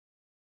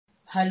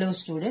Hello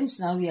students,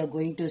 now we are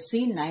going to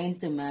see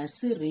 9th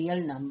maths real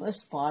numbers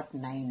part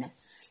 9.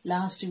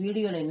 Last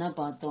video என்ன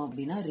பார்த்தோம்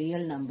அப்படின்னா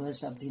real numbers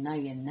அப்படின்னா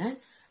என்ன,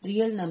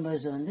 real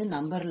numbers வந்து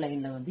number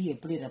lineல வந்து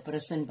எப்படி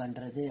represent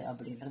பண்றது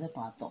அப்படின்றத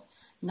பார்த்தோம்.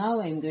 Now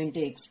I am going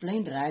to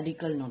explain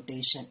radical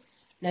notation.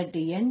 Let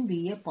n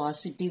be a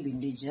positive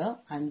integer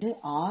and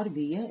r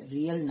be a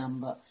real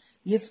number.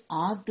 If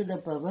r to the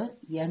power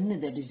n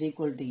that is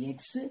equal to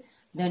x,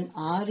 then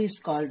r is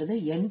called the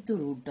nth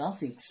root of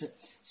x.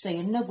 So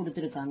என்ன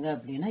கொடுத்திருக்காங்க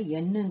அப்படின்னா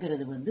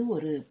nங்கிறது வந்து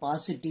ஒரு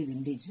positive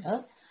integer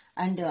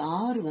and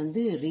r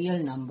வந்து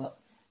real number.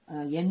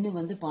 n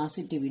வந்து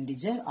positive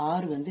integer,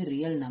 r வந்து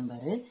real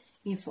number.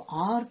 If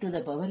r to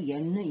the power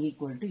n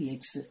equal to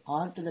x,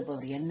 r to the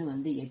power n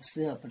வந்து x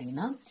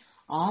அப்படின்னா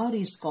r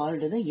is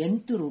called the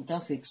nth root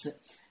of x.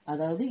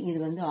 அதாவது இது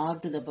வந்து r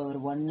to the power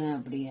 1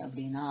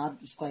 அப்படின்னா r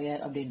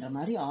square அப்படின்ற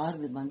மாதிரி r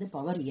வந்து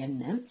power n.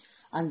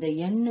 அந்த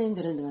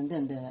nங்கிறது வந்து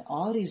அந்த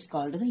r is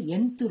called the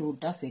nth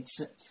root of x.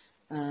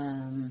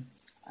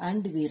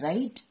 And we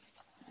write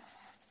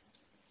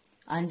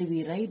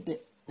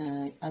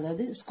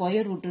அதாவது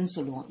ஸ்கொயர் ரூட்னு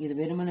சொல்லுவோம். இது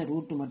வெறுமனே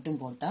ரூட் மட்டும்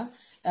போட்டா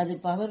அது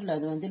பவர்ல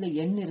அது வந்து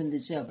n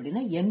இருந்துச்சு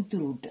அப்படின்னா nth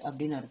ரூட்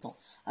அப்படின்னு அர்த்தம்.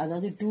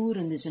 அதாவது 2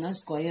 இருந்துச்சுன்னா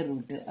ஸ்கொயர்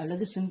ரூட்,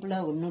 அல்லது சிம்பிளா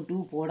ஒன்னும் 2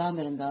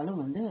 போடாம இருந்தாலும்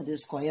வந்து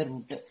அது ஸ்கொயர்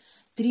ரூட்.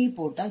 3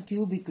 போட்டா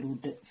கியூபிக்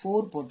ரூட்,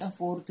 4 போட்டா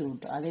fourth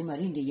ரூட். அதே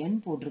மாதிரி இங்க n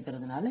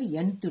போட்டிருக்கிறதுனால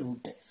nth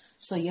root.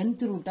 So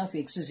nth root of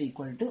x is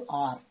equal to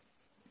r.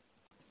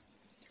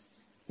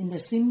 இந்த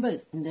சிம்பிள்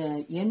இந்த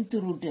nth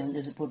ரூட்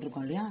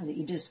போட்டிருக்கோம் இல்லையா,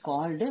 இட் இஸ்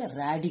கால்டு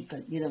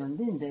ரேடிக்கல். இதை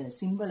வந்து இந்த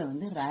சிம்பிளை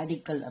வந்து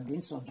ரேடிக்கல்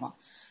அப்படின்னு சொல்றோம்.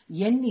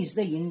 n is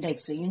the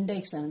index.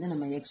 Index வந்து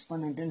நம்ம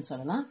எக்ஸ்போனன்ட்னு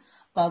சொல்லலாம்,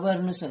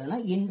 பவர்னு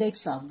சொல்லலாம்.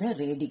 Index of the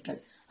radical.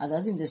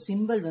 அதாவது இந்த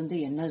சிம்பிள் வந்து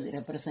என்ன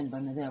ரெப்ரசன்ட்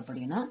பண்ணுது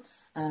அப்படின்னா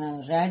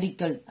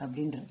ரேடிக்கல்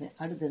அப்படின்றது.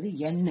 அடுத்தது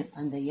n,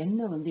 அந்த n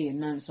வந்து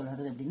என்னன்னு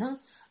சொல்றது அப்படின்னா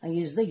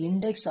is the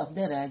index of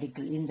the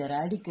radical. இந்த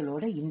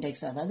ரேடிக்கலோட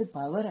இண்டெக்ஸ், அதாவது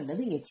பவர்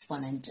அல்லது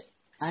exponent.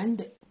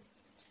 And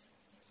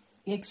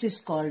x is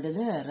called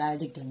the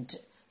radicand.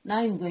 Now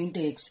I am going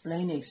to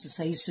explain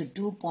exercise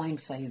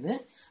 2.5.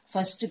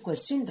 First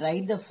question,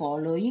 write the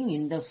following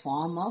in the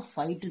form of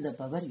 5 to the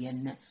power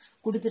n.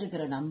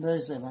 கொடுத்திருக்கிற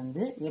numbers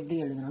வந்து எப்படி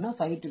எழுதணும்னா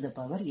 5 to the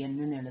power n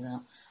ன்னு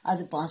எழுதணும்.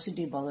 அது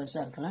positive பவர்ஸா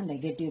இருக்கலாம்,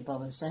 negative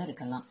பவர்ஸா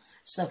இருக்கலாம்.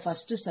 So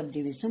first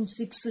subdivision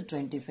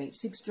 625.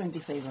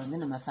 625 வந்து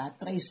நம்ம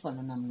ஃபேக்டரைஸ்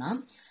பண்ணணும்னா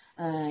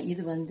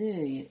இது வந்து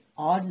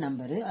ஆட்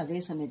நம்பரு, அதே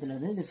சமயத்துல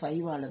வந்து இது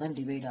 5 ஆல தான்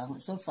டிவைட் ஆகும்.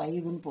 So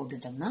 5ன்னு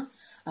போட்டுட்டோம்னா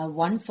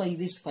 1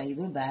 5 is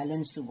 5,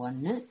 balance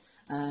 1,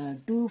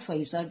 2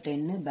 5s are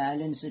 10,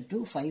 balance 2,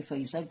 5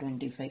 5s are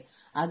 25.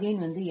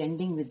 Again வந்து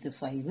எண்டிங் வித்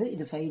 5,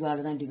 இது 5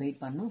 ஆல தான்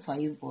டிவைட் பண்ணும்,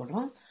 5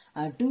 போடுறோம்.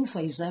 2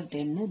 5s are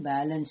 10,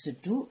 balance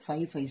 2,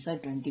 5 5s are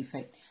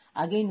 25.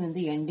 Again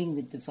வந்து எண்டிங்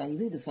வித் 5,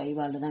 இது 5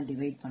 ஆல தான்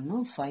டிவைட்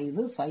பண்ணும்,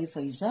 5 5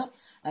 5s are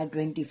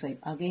 25.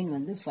 அகைன்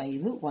வந்து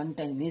 5, 1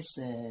 time is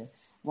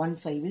 1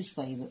 5 is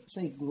 5, so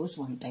it goes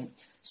 1 time.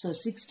 So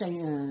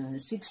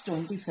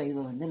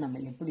 625 வந்து நம்ம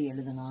எப்படி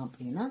எழுதலாம்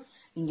அப்படின்னா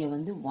இங்க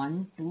வந்து 1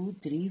 2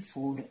 3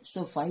 4, so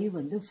 5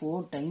 வந்து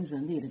 4 times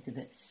வந்து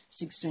இருக்குது.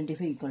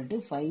 625 equal to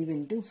 5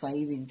 into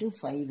 5 into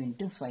 5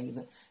 into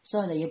 5. so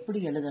அதை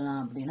எப்படி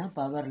எழுதலாம் அப்படின்னா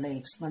பவர்ல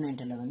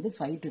எக்ஸ்போனன்ட்ல வந்து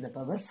 5 to the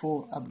power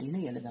 4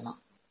 அப்படின்னு எழுதலாம்.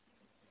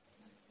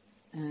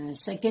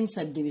 செகண்ட்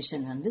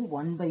சப்டிவிஷன் வந்து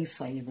 1 by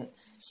 5.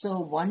 So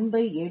 1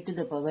 by a to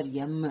the power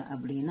m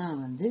அப்படின்னா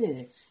வந்து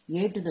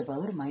a to the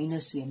power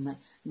minus m.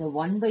 இந்த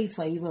 1 by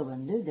 5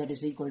 வந்து that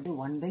is equal to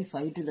 1 by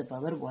 5 to the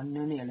power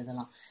 1ன்னு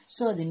எழுதலாம்.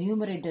 ஸோ அது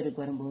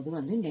நியூமரேட்டருக்கு வரும்போது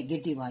வந்து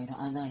நெகட்டிவ்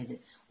ஆயிரும். அதான் இது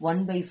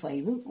 1 by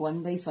 5,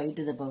 1 by 5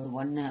 to the power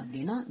 1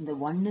 அப்படின்னா இந்த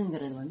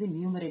 1ங்கிறது வந்து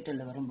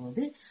நியூமரேட்டர்ல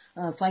வரும்போது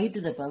 5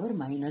 to the power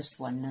minus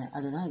 1.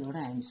 அதுதான் இதோட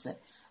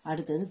ஆன்சர்.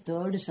 அடுத்தது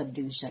third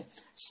subdivision,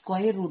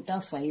 square root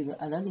of 5.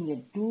 அதாவது இங்க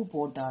 2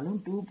 போட்டாலும்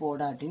 2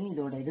 போடாட்டியும்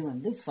இதோட இது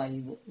வந்து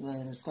 5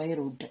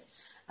 ஸ்கொயர் ரூட்.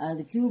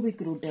 அது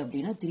கியூபிக் ரூட்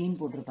அப்படின்னா 3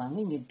 போட்டிருப்பாங்க.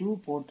 இங்க 2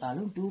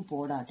 போட்டாலும் 2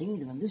 போடாட்டியும்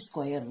இது வந்து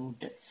ஸ்கொயர்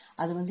ரூட்.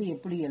 அது வந்து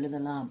எப்படி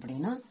எழுதலாம்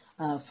அப்படின்னா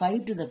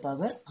 5 to the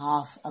power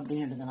half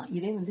அப்படின்னு எழுதலாம்.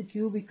 இதே வந்து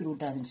கியூபிக்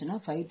ரூட்டா இருந்துச்சுன்னா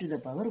 5 to the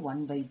power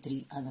 1 by 3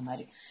 அந்த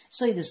மாதிரி.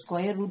 ஸோ இது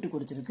ஸ்கொயர் ரூட்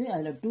கொடுத்துருக்கு,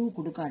 அதுல 2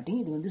 கொடுக்காட்டி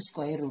இது வந்து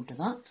ஸ்கொயர் ரூட்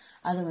தான்.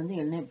 அதை வந்து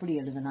எப்படி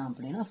எழுதலாம்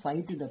அப்படின்னா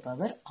 5 to the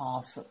power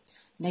half.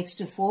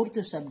 Next fourth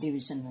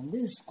subdivision வந்து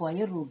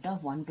ஸ்கொயர் ரூட்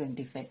ஆஃப்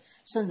 125.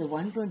 ஸோ இந்த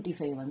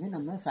 125 வந்து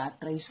நம்ம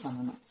ஃபேக்டரைஸ்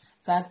பண்ணணும்.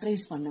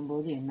 ஃபேக்டரைஸ்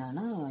பண்ணும்போது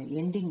என்னன்னா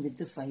எண்டிங்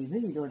வித்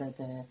 5, இதோட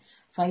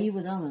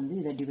 5 தான் வந்து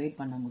இதை டிவைட்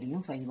பண்ண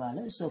முடியும் 5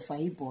 ஆல. ஸோ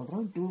 5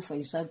 போடுறோம், 2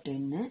 5s are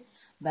 10,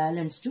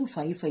 balance 2,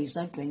 5 5s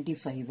are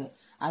 25.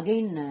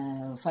 Again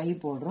 5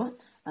 போடுறோம்,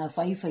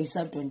 5 5s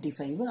are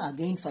 25,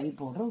 அகைன் 5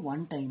 போடுறோம்,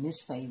 1 time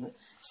is 5.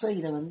 ஸோ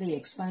இதை வந்து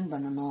எக்ஸ்பேண்ட்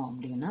பண்ணணும்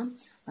அப்படின்னா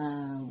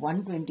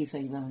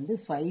 125 வந்து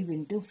 5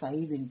 into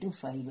 5 into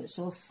 5,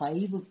 ஸோ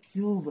 5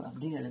 cube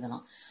அப்படின்னு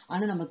எழுதலாம்.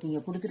 ஆனா நமக்கு இங்க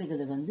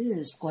கொடுத்துருக்கிறது வந்து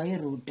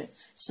square root.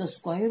 So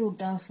square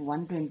root of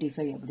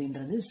 125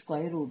 அப்படின்றது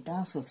ஸ்கொயர் ரூட்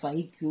ஆஃப்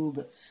 5 cube.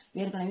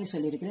 ஏற்கனவே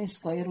சொல்லியிருக்கிறேன்,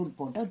 ஸ்கொயர் ரூட்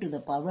போட்டா டு த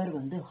பவர்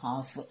வந்து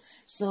half.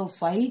 ஸோ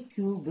 5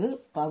 cube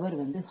பவர்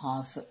வந்து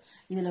half.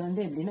 இதில்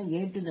வந்து எப்படின்னா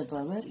a to the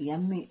power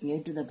m a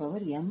to the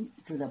power m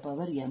to the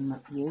power m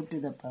a to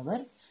the power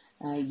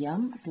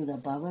m to the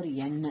power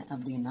n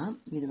அப்படின்னா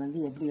இது வந்து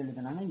எப்படி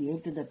எழுதலாம்னா a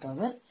to the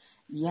power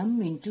m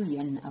into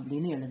n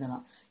அப்படின்னு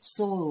எழுதலாம்.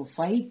 So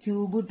 5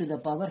 cube to the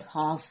power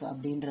half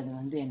அப்படின்றது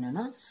வந்து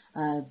என்னன்னா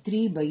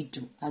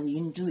 3/2 அது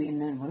இன்டூ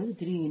என்ன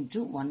 3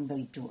 into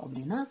 1/2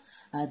 அப்படின்னா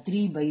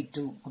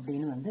 3/2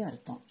 அப்படின்னு வந்து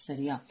அர்த்தம்.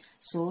 சரியா?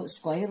 ஸோ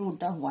ஸ்கொயர்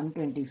ரூட் ஆஃப்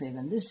 125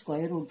 வந்து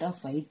ஸ்கொயர் ரூட்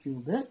ஆஃப் 5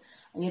 cube.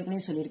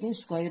 ஏற்கனவே சொல்லியிருக்கேன்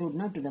square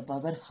ரூட்னா to the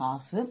power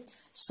half.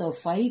 So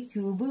 5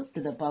 cube to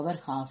the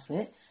power half.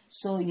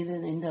 So இது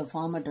இந்த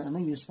ஃபார்மேட்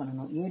நம்ம யூஸ்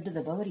பண்ணணும். a to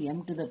the power m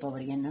to the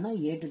power என்னன்னா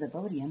a to the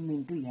power m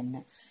into n.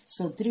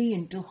 So 3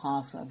 into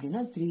half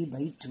அப்படின்னா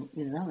 3/2.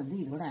 இதுதான் வந்து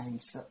இதோட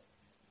answer.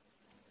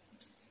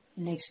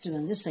 Next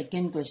வந்து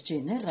second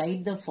question,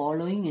 right the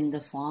following in the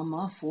form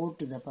of 4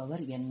 to the power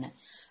n.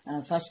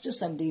 First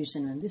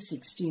subdivision வந்து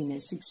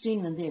 16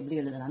 வந்து எப்படி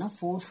எழுதலாம்னா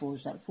 4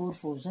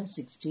 4s are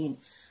 16.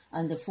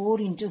 அந்த 4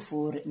 into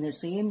 4 இந்த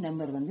சேம்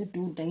நம்பர் வந்து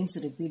 2 times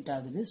ரிப்பீட்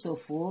ஆகுது. ஸோ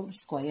 4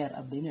 ஸ்கொயர்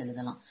அப்படின்னு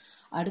எழுதலாம்.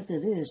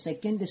 அடுத்தது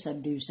செகண்ட்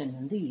சப்டிவிஷன்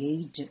வந்து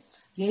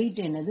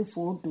 8 என்னது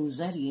 4 2s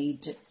are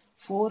 8.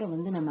 4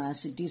 வந்து நம்ம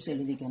as it is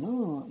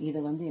எழுதிக்கணும். இதை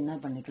வந்து என்ன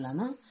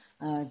பண்ணிக்கலாம்னா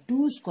 2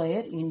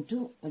 square into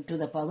to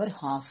the power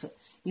half.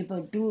 இப்போ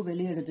 2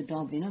 வெளியே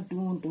எடுத்துட்டோம் அப்படின்னா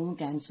 2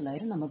 கேன்சல்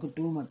ஆயிரும், நமக்கு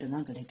 2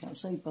 மட்டும்தான் கிடைக்கும்.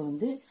 ஸோ இப்போ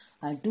வந்து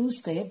 2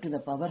 square to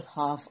the power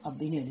half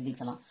அப்படின்னு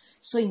எழுதிக்கலாம்.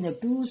 ஸோ இந்த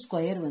 2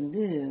 ஸ்கொயர்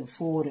வந்து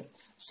 4.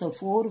 ஸோ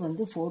 4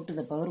 வந்து 4 டு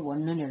த பவர்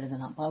 1ன்னு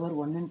எழுதலாம். பவர்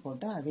 1ன்னு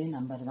போட்டால் அதே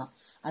நம்பர் தான்.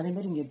 அதே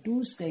மாதிரி இங்கே 2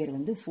 ஸ்கொயர்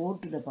வந்து 4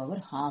 டு த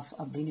பவர் ஹாஃப்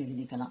அப்படின்னு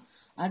எழுதிக்கலாம்.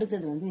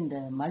 அடுத்தது வந்து இந்த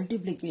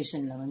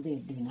மல்டிப்ளிகேஷன்ல வந்து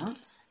எப்படின்னா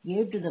a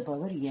to the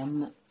power m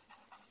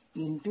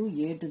into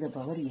a to the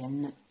power n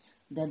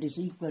that is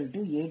equal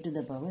to a to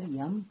the power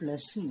m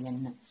plus n.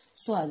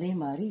 So அதே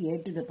மாதிரி a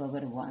to the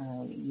power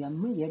m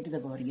a to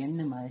the power n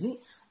மாதிரி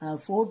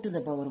 4 to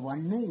the power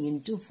 1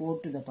 into 4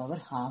 to the power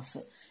half.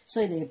 So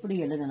இதை எப்படி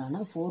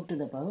எழுதலாம்னா 4 to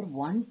the power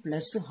 1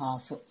 plus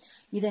half.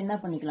 இதை என்ன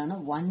பண்ணிக்கலாம்னா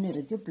 1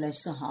 இருக்கு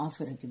plus half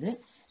இருக்குது.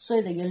 ஸோ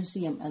இதை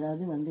எல்சிஎம்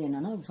அதாவது வந்து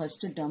என்னன்னா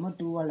ஃபர்ஸ்ட் டேர்மை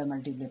 2ஆல்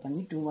மல்டிப்ளை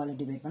பண்ணி 2ஆல்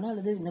டிவைட் பண்ணலாம்,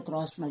 அல்லது இந்த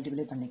கிராஸ்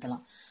மல்டிப்ளை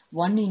பண்ணிக்கலாம்.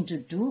 1 into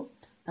 2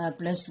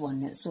 plus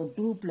 1. So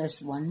 2 plus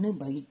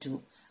 1/2.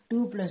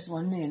 2 plus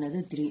 1 என்னது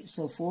 3.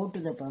 So 4 to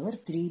the power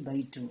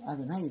 3/2.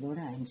 அதுதான் இதோட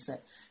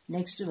ஆன்சர்.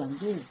 நெக்ஸ்ட்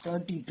வந்து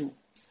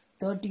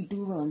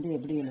 32 வந்து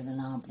எப்படி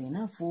எழுதலாம்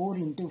அப்படின்னா 4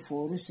 into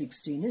 4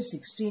 16.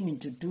 16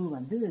 into 2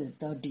 வந்து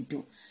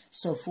 32.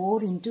 ஸோ 4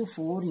 into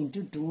 4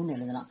 into 2ன்னு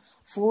எழுதலாம்.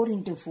 4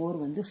 into 4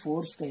 வந்து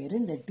 4 ஸ்கொயர்.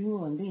 இந்த 2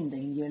 வந்து இந்த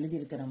இங்கே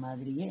எழுதியிருக்கிற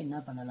மாதிரியே என்ன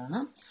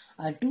பண்ணலாம்னா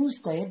 2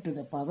 square to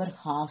the power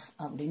half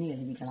அப்படின்னு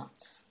எழுதிக்கலாம்.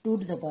 2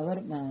 to the power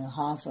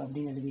half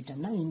அப்படின்னு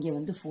எழுதிட்டோம்னா இங்கே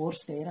வந்து 4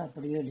 ஸ்கொயர்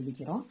அப்படியே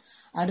எழுதிக்கிறோம்.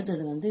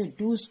 அடுத்தது வந்து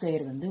 2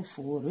 ஸ்கொயர் வந்து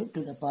 4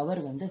 டு த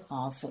பவர் வந்து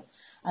ஹாஃப்.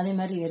 அதே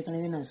மாதிரி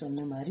ஏற்கனவே நான்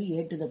சொன்ன மாதிரி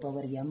a to the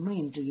power m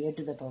into a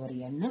to the power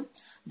n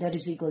that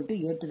is equal to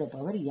a to the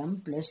power m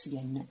plus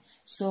n.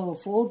 So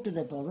 4 to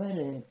the power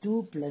 2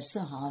 plus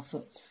half.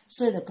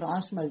 So இதை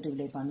cross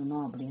multiply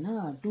பண்ணணும் அப்படின்னா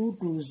 2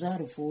 2s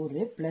are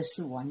 4 plus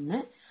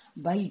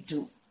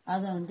 1/2.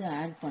 அதை வந்து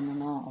add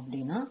பண்ணணும்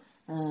அப்படின்னா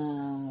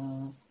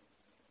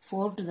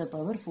 4 to the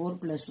power 4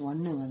 plus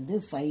 1 வந்து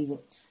 5.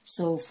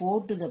 So 4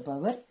 to the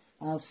power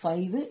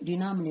 5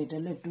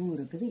 டினாமினேட்டரில் 2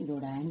 இருக்குது.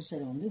 இதோட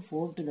ஆன்சர் வந்து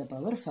 4 to the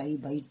power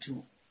 5/2.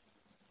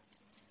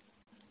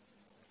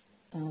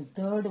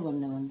 தேர்ட்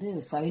ஒன்று வந்து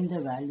find the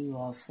value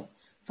of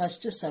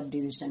first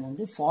subdivision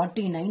வந்து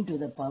 49 to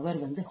the power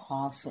வந்து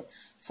ஹாஃப்.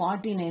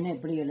 49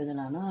 எப்படி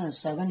எழுதலாம்னா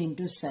 7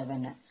 into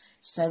 7.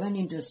 7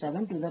 into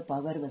 7 to the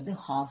power வந்து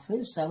half.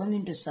 7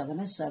 into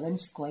 7 7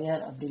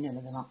 ஸ்கொயர் அப்படின்னு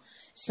எழுதலாம்.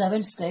 7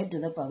 square to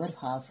the power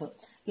half.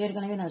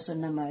 ஏற்கனவே நான்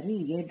சொன்ன மாதிரி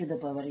a to the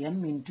power m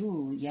into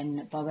n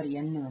power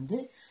n வந்து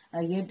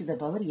a to the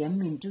power m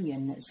into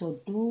n. So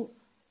 2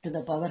 to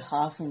the power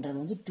halfன்றது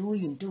வந்து 2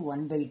 into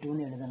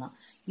 1/2ன்னு எழுதலாம்.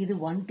 இது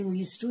 1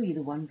 2:2,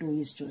 இது 1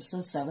 2:2. So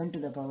 7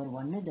 to the power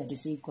 1 that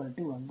is equal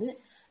to வந்து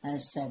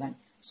 7.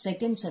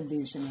 செகண்ட்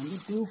சப்டிவிஷன் வந்து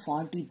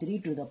 243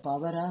 to the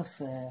power of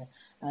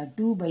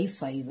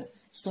 2/5.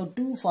 So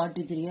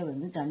 243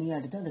 வந்து தனியாக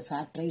எடுத்து அதை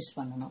ஃபேக்டரைஸ்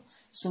பண்ணணும்.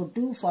 ஸோ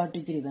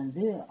 243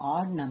 வந்து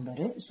ஆட்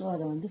நம்பரு. ஸோ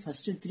அதை வந்து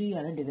ஃபர்ஸ்ட்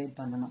 3ஆல் டிவைட்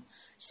பண்ணணும்.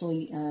 ஸோ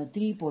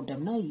 3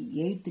 போட்டோம்னா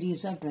 8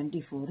 3s are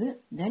 24.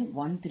 Then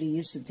 1 3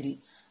 is 3.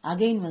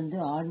 Again வந்து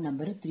ஆட்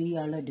நம்பர்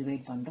 3ஆல்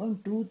டிவைட் பண்ணுறோம்.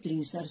 2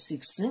 3s are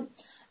 6.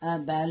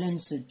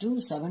 Balance 2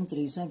 7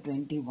 3s are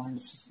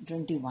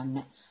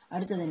 21.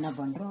 அடுத்தது என்ன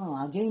பண்ணுறோம்,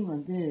 அகைன்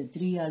வந்து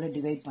 3ஆல்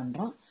டிவைட்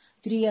பண்ணுறோம்.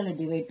 3ஆல்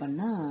டிவைட்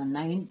பண்ணால்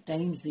 9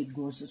 times it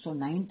goes. So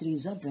 9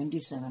 3s are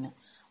 27.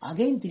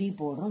 Again 3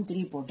 போடுறோம்.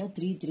 3 போட்டால்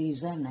 3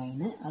 3s are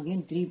 9.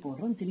 அகைன் 3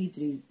 போடுறோம். 3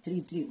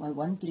 3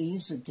 1 3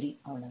 is 3.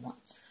 அவ்வளோதான்.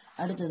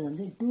 அடுத்தது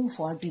வந்து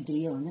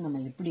 243 வந்து நம்ம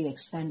எப்படி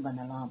எக்ஸ்பேண்ட்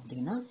பண்ணலாம்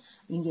அப்படின்னா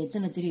இங்கே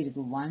எத்தனை 3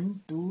 இருக்கு 1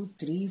 2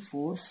 3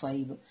 4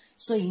 5.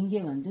 ஸோ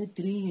இங்கே வந்து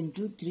 3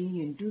 into 3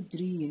 into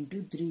 3 into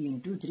 3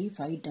 into 3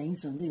 5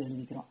 times வந்து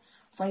எழுதிக்கிறோம்.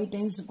 5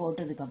 டைம்ஸ்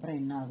போட்டதுக்கு அப்புறம்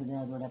என்ன ஆகுது,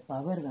 அதோட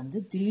பவர் வந்து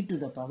 3 to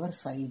the power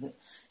 5.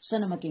 ஸோ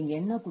நமக்கு இங்க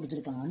என்ன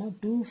கொடுத்துருக்காங்கன்னா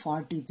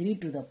 243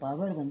 to the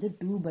power வந்து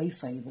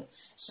 2/5.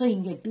 ஸோ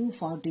இங்க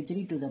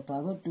 243 to the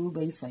power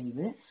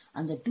 2/5.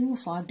 அந்த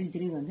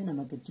 243 வந்து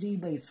நமக்கு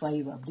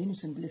 3/5 அப்படின்னு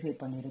சிம்பிளிஃபை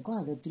பண்ணியிருக்கோம்.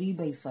 அது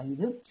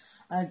 3/5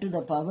 to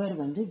the power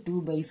வந்து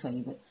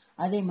 2/5.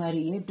 அதே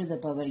மாதிரி a to the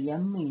power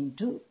m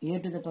into a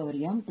to the power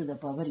m to the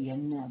power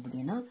n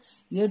அப்படின்னா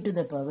a to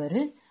the power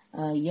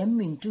m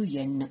into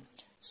n.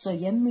 So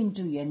m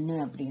into n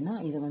அப்படின்னா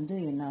இது வந்து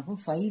என்ன ஆகும்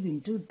 5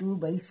 into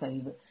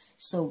 2/5.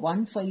 So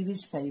 1 5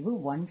 is 5,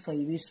 1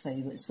 5 is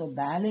 5. So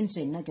balance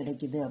என்ன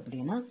கிடைக்குது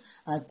அப்படின்னா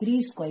 3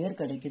 square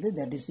கிடைக்குது,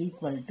 that is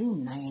equal to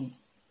 9.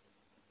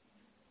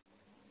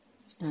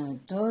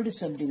 Third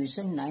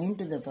subdivision 9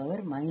 to the power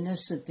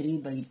minus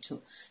 3/2.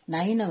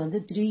 9 வந்து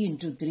 3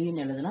 into 3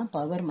 எழுதலாம்,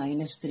 power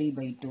minus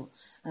 3/2.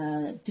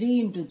 3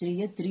 into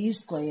 3 3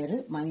 square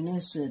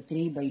minus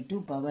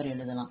 3/2 power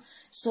எழுதலாம்.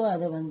 So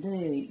அதை வந்து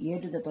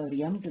a to the power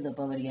m to the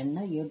power n,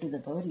 a to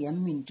the power m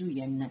into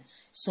n.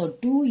 So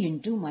 2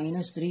 into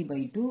minus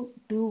 3/2,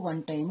 2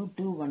 one time,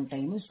 2 one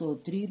time, so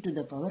 3 to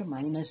the power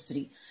minus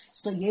 3.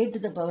 So a to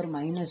the power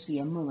minus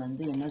m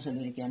வந்து என்ன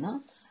சொல்லியிருக்கேன்னா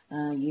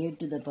a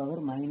to the power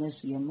minus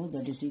m,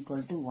 that is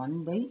equal to 1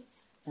 by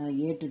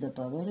a to the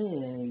power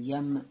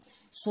m.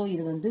 So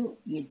இது வந்து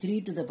 3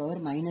 to the power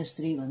minus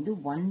 3 வந்து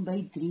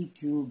 1/3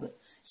 cube.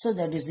 So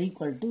that is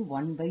equal to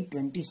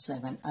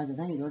 1/27.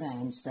 அதுதான் இதோட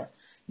answer.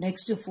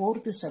 Next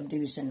fourth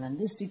subdivision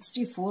வந்து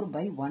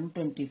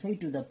 64/125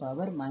 to the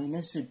power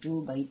minus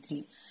 2/3.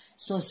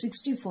 So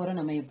 64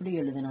 நம்ம எப்படி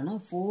எழுதணும்னா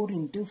 4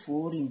 into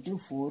 4 into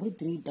 4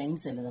 3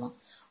 times எழுதலாம்.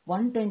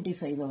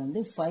 125 வந்து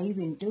 5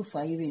 into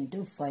 5 into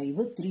 5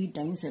 3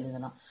 times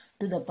எழுதலாம்.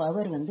 To the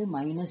power வந்து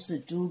minus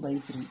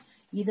 2/3.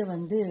 இதை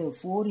வந்து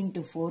 4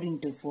 into 4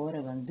 into 4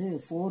 வந்து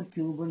 4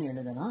 cube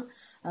எழுதலாம்.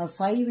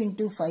 5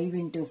 into 5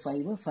 into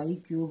 5 5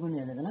 cube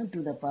எழுதலாம். To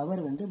the power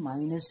வந்து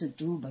minus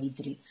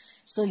 2/3.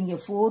 So இங்க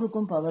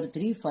 4க்கும் power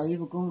 3,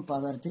 5க்கும்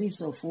power 3.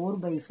 So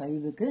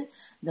 4/5க்கு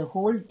the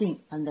whole thing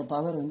அந்த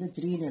power வந்து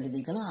 3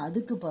 எழுதிக்கலாம்.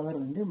 அதுக்கு power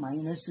வந்து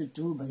minus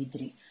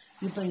 2/3.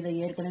 இப்போ இதை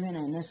ஏற்கனவே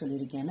நான் என்ன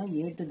சொல்லியிருக்கேன்னா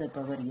a to the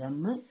power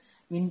m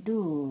into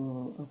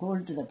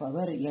whole to the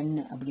power n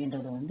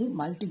அப்படின்றத வந்து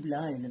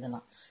மல்டிபிளா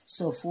எழுதலாம்.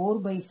 So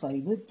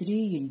 4/5 3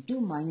 into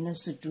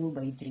minus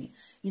 2/3.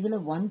 இதுல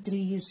 1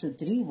 3 is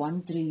 3, 1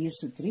 3 is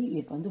 3.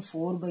 இப்போ வந்து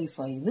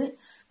 4/5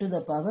 to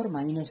the power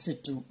minus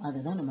 2.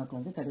 அதுதான் நமக்கு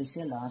வந்து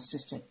கடைசியா last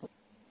step.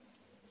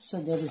 So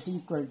that is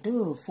equal to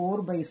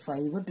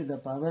 4/5 to the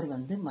power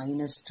வந்து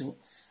minus 2.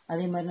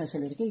 அதே மாதிரி நான்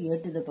சொல்லியிருக்கேன் a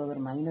to the power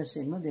minus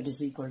m, that is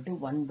equal to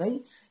 1 by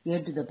a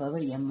to the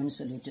power m ன்னு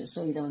சொல்லிட்டு. ஸோ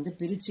இதை வந்து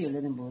பிரித்து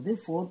எழுதும்போது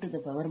 4 to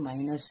the power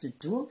minus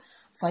 2,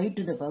 5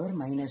 to the power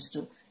minus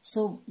 2.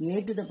 So a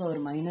to the power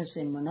minus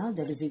m னா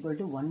that is equal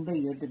to 1 by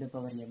a to the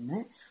power m.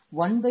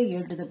 1 by a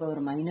to the power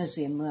minus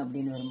m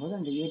அப்படின்னு வரும்போது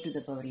அந்த a to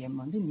the power m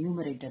வந்து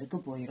நியூமரேட்டருக்கு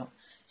போயிடும்.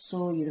 So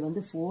இது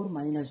வந்து 4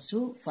 minus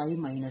 2, 5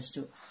 minus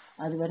 2.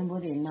 அது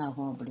வரும்போது என்ன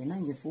ஆகும் அப்படின்னா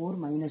இங்கே 4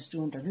 minus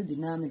 2ன்றது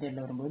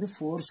டினாமினேட்டரில் வரும்போது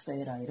 4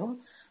 ஸ்கொயர் ஆயிரும்.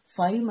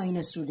 5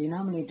 minus 2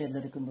 டினாமினேட்டரில்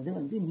இருக்கும்போது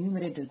வந்து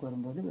நியூமரேட்டருக்கு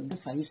வரும்போது வந்து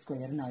 5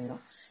 ஸ்கொயர்னு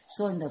ஆயிரும்.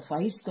 ஸோ இந்த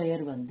 5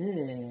 ஸ்கொயர் வந்து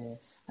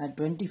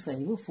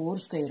 25, 4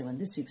 ஸ்கொயர்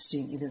வந்து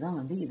 16. இதுதான்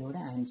வந்து இதோட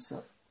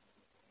ஆன்சர்.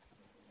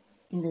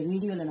 இந்த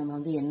வீடியோவில் நம்ம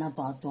வந்து என்ன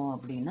பார்த்தோம்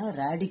அப்படின்னா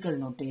ரேடிக்கல்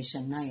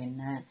நோட்டேஷன்னா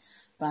என்ன,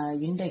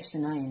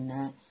 இண்டெக்ஸ்னா என்ன,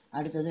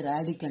 அடுத்தது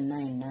ரேடிக்கல்னா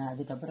என்ன,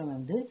 அதுக்கப்புறம்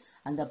வந்து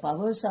அந்த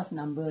பவர்ஸ் ஆஃப்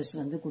நம்பர்ஸ்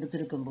வந்து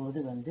கொடுத்துருக்கும் போது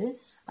வந்து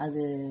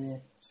அது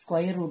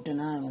ஸ்கொயர்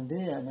ரூட்னா வந்து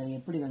அதை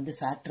எப்படி வந்து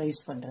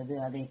ஃபேக்டரைஸ் பண்ணுறது,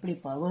 அதை எப்படி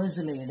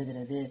பவர்ஸில்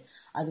எழுதுறது,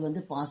 அது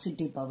வந்து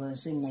positive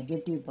powers,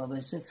 negative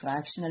powers,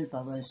 fractional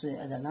powers,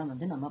 அதெல்லாம்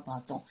வந்து நம்ம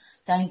பார்த்தோம்.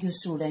 Thank you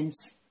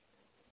students.